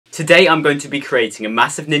Today I'm going to be creating a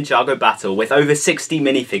massive Ninjago battle with over 60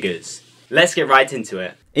 minifigures. Let's get right into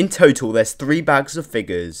it. In total there's 3 bags of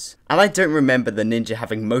figures, and I don't remember the ninja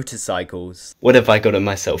having motorcycles. What have I gotten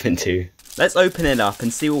myself into? Let's open it up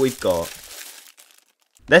and see what we've got.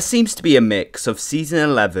 There seems to be a mix of Season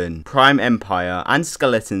 11, Prime Empire, and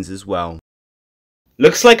skeletons as well.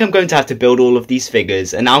 Looks like I'm going to have to build all of these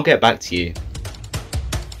figures, and I'll get back to you.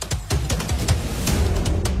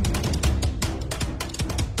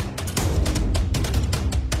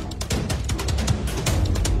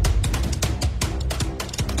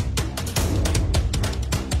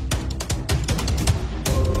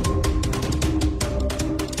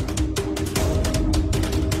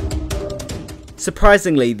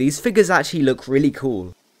 Surprisingly, these figures actually look really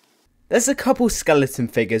cool. There's a couple skeleton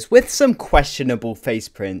figures with some questionable face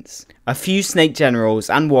prints, a few snake generals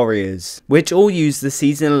and warriors, which all use the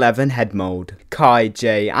Season 11 head mold, Kai,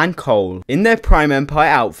 Jay and Cole in their Prime Empire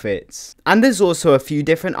outfits. And there's also a few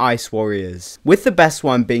different ice warriors, with the best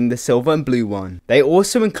one being the silver and blue one. They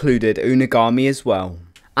also included Unagami as well.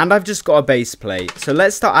 And I've just got a base plate, so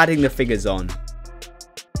let's start adding the figures on.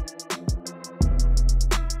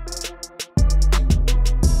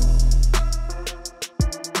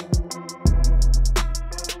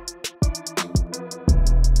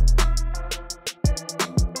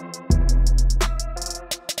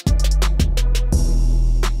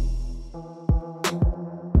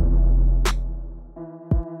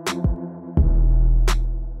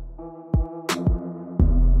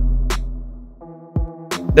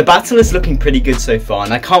 The battle is looking pretty good so far,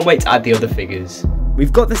 and I can't wait to add the other figures.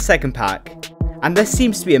 We've got the second pack, and there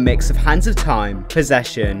seems to be a mix of Hands of Time,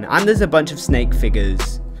 Possession, and there's a bunch of snake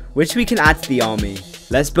figures, which we can add to the army.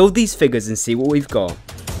 Let's build these figures and see what we've got.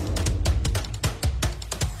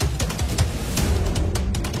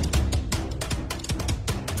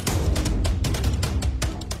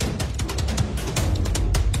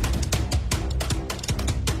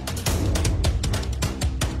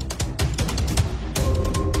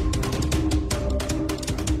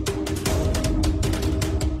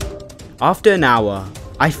 After an hour,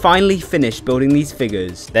 I finally finished building these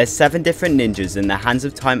figures. There's 7 different ninjas in their Hands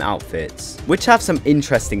of Time outfits, which have some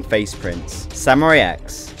interesting face prints. Samurai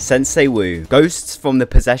X, Sensei Wu, ghosts from the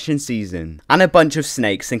Possession season, and a bunch of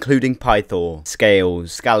snakes including Pythor,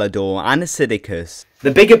 Scales, Scalador and Acidicus.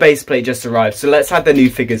 The bigger base plate just arrived, so let's add the new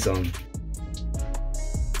figures on.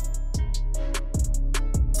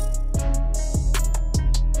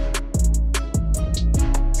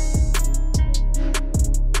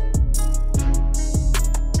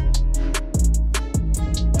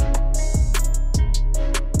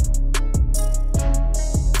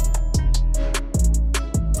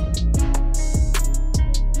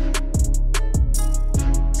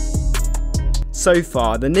 So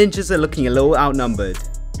far, the ninjas are looking a little outnumbered.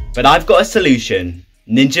 But I've got a solution.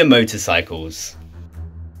 Ninja motorcycles.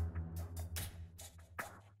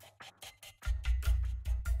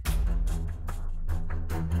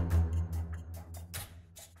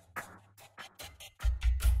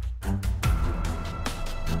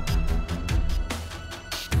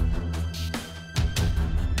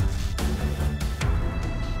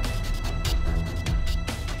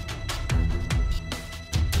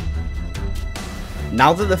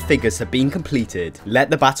 Now that the figures have been completed, let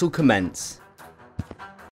the battle commence.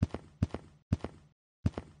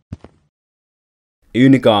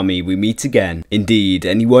 Unagami, we meet again. Indeed,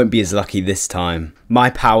 and you won't be as lucky this time. My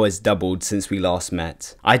powers doubled since we last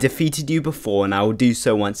met. I defeated you before and I will do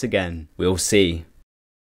so once again. We'll see.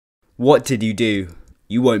 What did you do?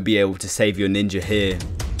 You won't be able to save your ninja here.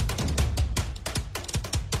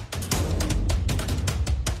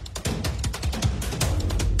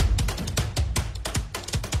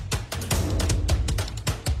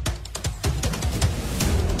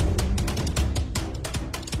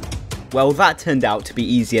 Well, that turned out to be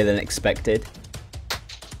easier than expected.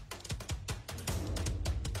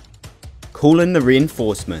 Call in the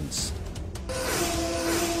reinforcements.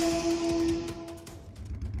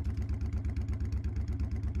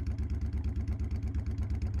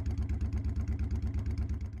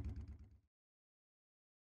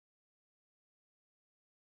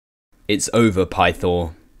 It's over,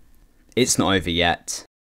 Pythor. It's not over yet.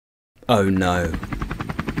 Oh no.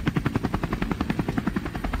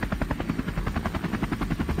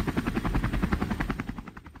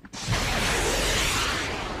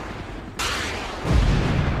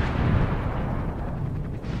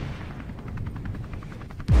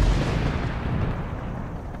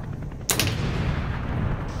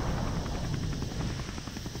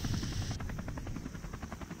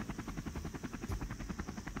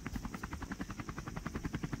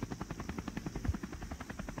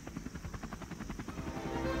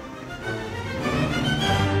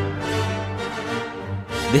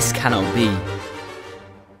 This cannot be.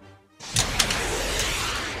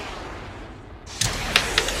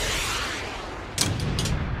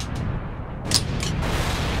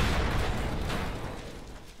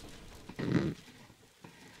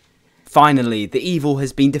 Finally, the evil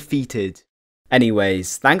has been defeated.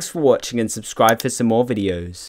 Anyways, thanks for watching and subscribe for some more videos.